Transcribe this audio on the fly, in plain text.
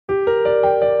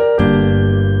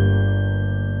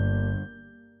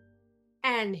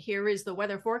And here is the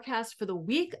weather forecast for the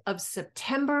week of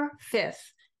September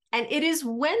 5th. And it is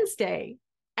Wednesday,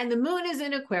 and the moon is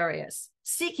in Aquarius,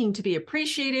 seeking to be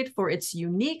appreciated for its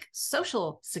unique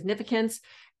social significance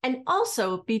and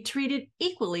also be treated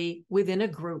equally within a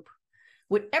group.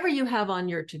 Whatever you have on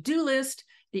your to-do list,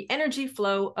 the energy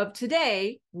flow of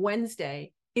today,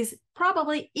 Wednesday, is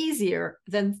probably easier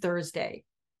than Thursday.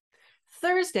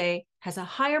 Thursday has a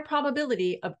higher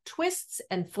probability of twists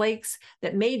and flakes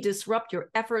that may disrupt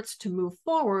your efforts to move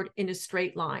forward in a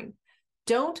straight line.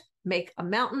 Don't make a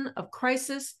mountain of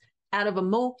crisis out of a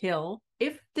molehill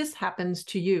if this happens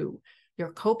to you.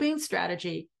 Your coping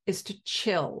strategy is to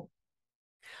chill.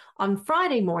 On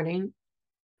Friday morning,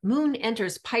 Moon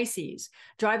enters Pisces,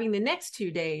 driving the next 2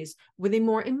 days with a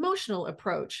more emotional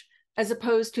approach, as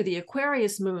opposed to the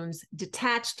Aquarius moon's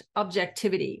detached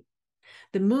objectivity.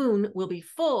 The moon will be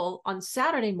full on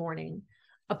Saturday morning,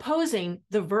 opposing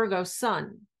the Virgo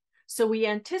sun. So we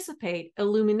anticipate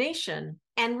illumination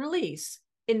and release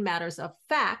in matters of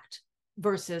fact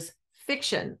versus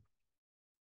fiction.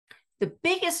 The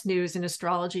biggest news in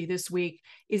astrology this week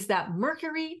is that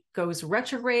Mercury goes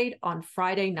retrograde on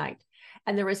Friday night,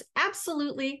 and there is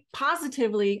absolutely,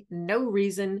 positively no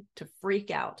reason to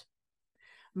freak out.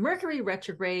 Mercury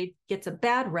retrograde gets a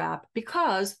bad rap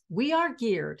because we are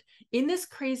geared in this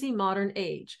crazy modern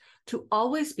age to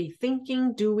always be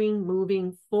thinking, doing,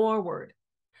 moving forward.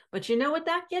 But you know what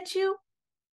that gets you?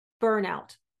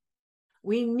 Burnout.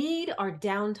 We need our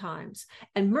downtimes,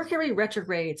 and Mercury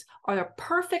retrogrades are the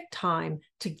perfect time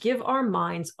to give our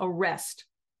minds a rest.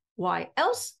 Why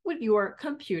else would your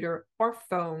computer or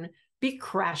phone be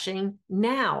crashing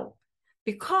now?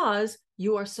 Because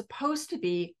you are supposed to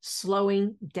be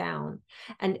slowing down.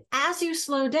 And as you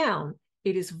slow down,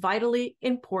 it is vitally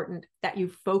important that you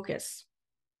focus.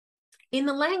 In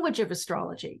the language of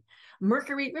astrology,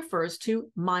 Mercury refers to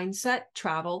mindset,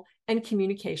 travel, and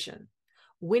communication.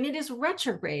 When it is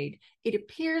retrograde, it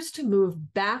appears to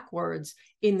move backwards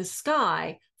in the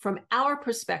sky from our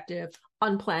perspective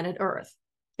on planet Earth.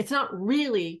 It's not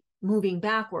really moving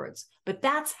backwards, but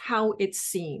that's how it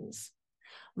seems.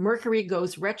 Mercury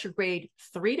goes retrograde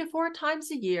 3 to 4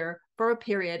 times a year for a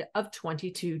period of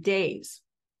 22 days.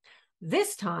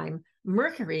 This time,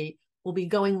 Mercury will be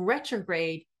going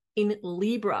retrograde in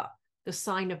Libra, the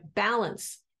sign of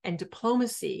balance and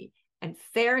diplomacy and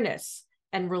fairness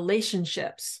and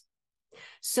relationships.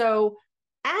 So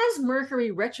as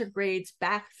Mercury retrogrades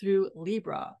back through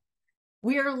Libra,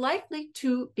 we are likely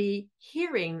to be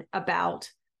hearing about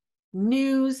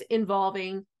news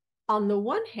involving, on the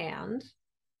one hand,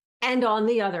 and on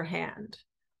the other hand,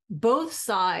 both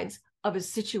sides of a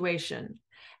situation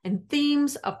and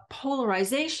themes of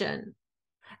polarization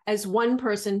as one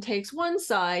person takes one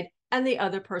side and the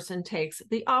other person takes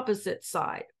the opposite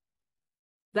side.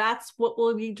 That's what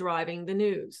will be driving the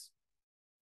news.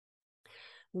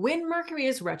 When Mercury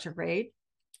is retrograde,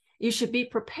 you should be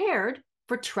prepared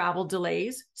for travel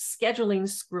delays, scheduling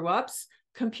screw-ups,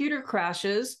 computer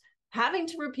crashes, having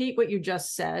to repeat what you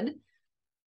just said,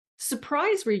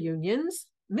 surprise reunions,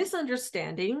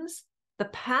 misunderstandings, the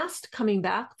past coming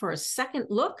back for a second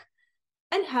look,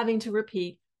 and having to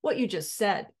repeat what you just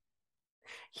said.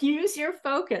 Use your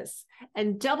focus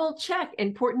and double check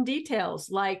important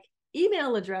details like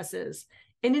email addresses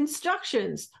and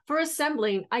instructions for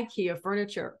assembling IKEA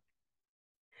furniture.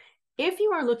 If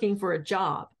you are looking for a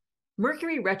job,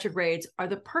 Mercury retrogrades are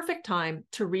the perfect time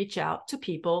to reach out to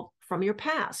people from your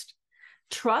past.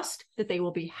 Trust that they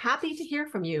will be happy to hear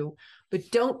from you, but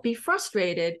don't be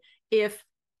frustrated if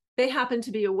they happen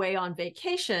to be away on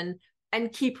vacation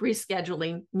and keep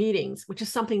rescheduling meetings, which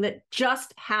is something that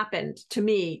just happened to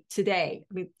me today.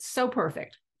 I mean, so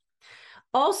perfect.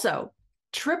 Also,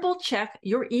 triple check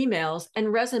your emails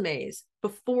and resumes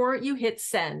before you hit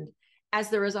send, as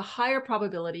there is a higher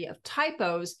probability of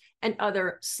typos and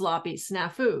other sloppy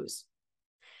snafus.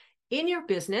 In your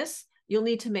business, you'll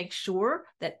need to make sure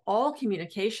that all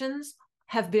communications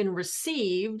have been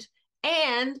received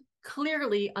and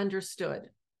clearly understood.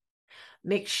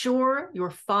 Make sure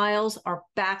your files are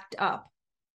backed up.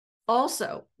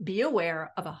 Also, be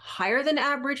aware of a higher than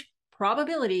average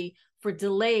probability for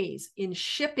delays in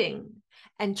shipping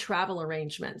and travel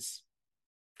arrangements.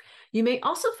 You may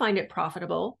also find it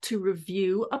profitable to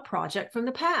review a project from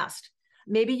the past.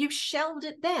 Maybe you shelved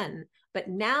it then, but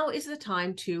now is the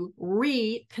time to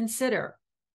reconsider.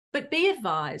 But be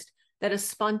advised that a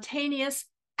spontaneous,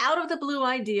 out-of-the-blue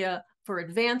idea for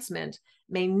advancement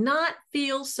may not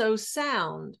feel so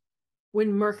sound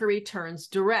when Mercury turns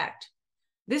direct.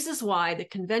 This is why the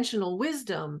conventional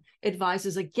wisdom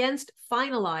advises against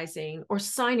finalizing or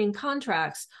signing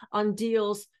contracts on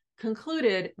deals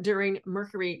concluded during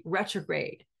Mercury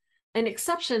retrograde. An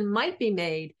exception might be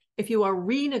made if you are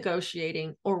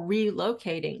renegotiating or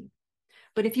relocating.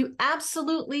 But if you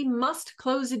absolutely must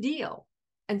close a deal,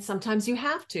 and sometimes you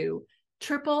have to,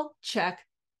 triple check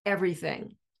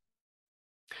everything.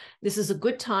 This is a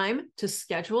good time to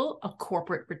schedule a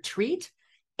corporate retreat,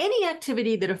 any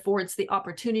activity that affords the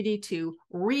opportunity to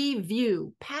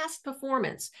review past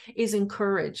performance is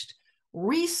encouraged.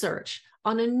 Research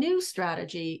on a new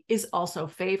strategy is also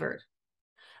favored.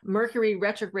 Mercury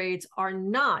retrogrades are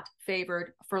not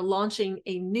favored for launching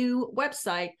a new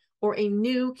website or a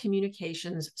new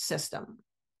communications system.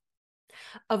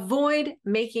 Avoid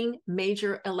making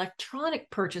major electronic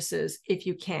purchases if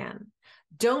you can.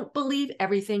 Don't believe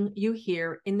everything you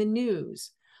hear in the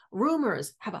news.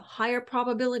 Rumors have a higher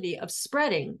probability of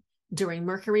spreading during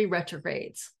Mercury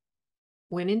retrogrades.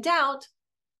 When in doubt,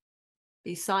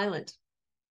 be silent.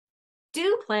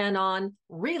 Do plan on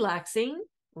relaxing,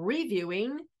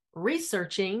 reviewing,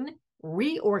 researching,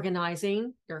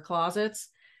 reorganizing your closets,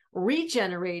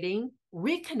 regenerating,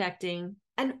 reconnecting,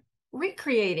 and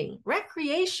recreating,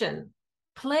 recreation,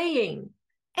 playing,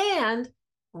 and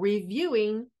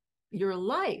reviewing your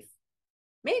life,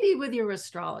 maybe with your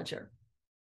astrologer.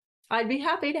 I'd be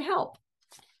happy to help.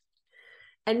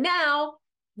 And now,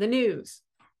 the news.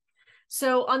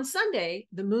 So on Sunday,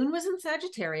 the moon was in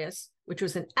Sagittarius, which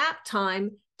was an apt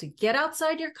time to get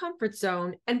outside your comfort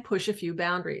zone and push a few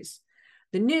boundaries.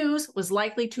 The news was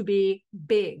likely to be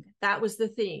big. That was the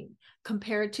theme,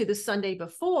 compared to the Sunday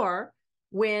before,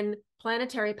 when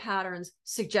planetary patterns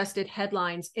suggested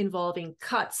headlines involving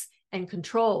cuts and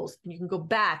controls. And you can go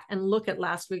back and look at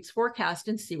last week's forecast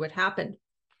and see what happened.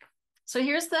 So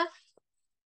here's the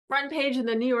front page of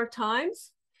the New York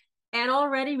Times. And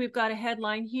already we've got a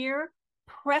headline here,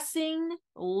 pressing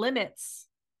limits.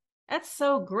 That's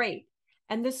so great.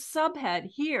 And this subhead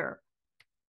here,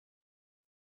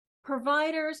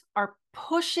 providers are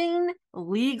pushing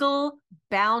legal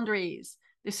boundaries.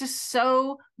 This is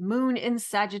so moon in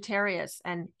Sagittarius.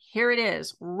 And here it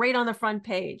is, right on the front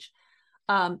page.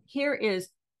 Here is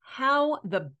how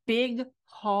the big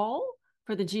haul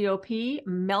for the GOP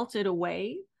melted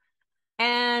away.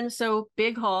 And so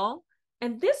big haul.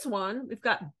 And this one, we've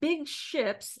got big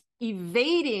ships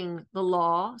evading the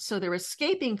law. So they're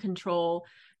escaping control.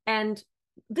 And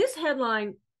this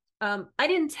headline, I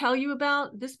didn't tell you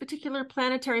about this particular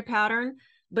planetary pattern,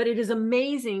 but it is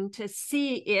amazing to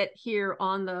see it here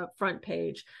on the front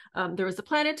page. There is a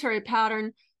planetary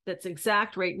pattern that's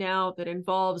exact right now that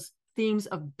involves themes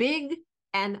of big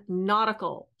and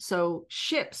nautical. So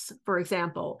ships, for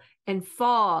example, and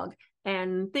fog,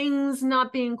 and things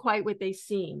not being quite what they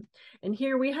seem. And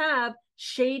here we have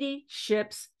shady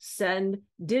ships send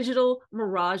digital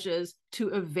mirages to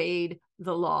evade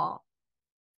the law.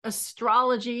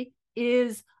 Astrology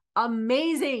is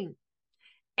amazing.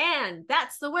 And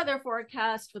that's the weather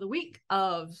forecast for the week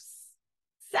of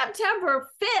September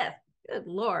 5th. Good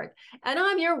Lord. And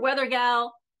I'm your weather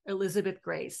gal, Elizabeth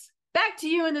Grace. Back to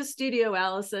you in the studio,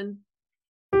 Allison.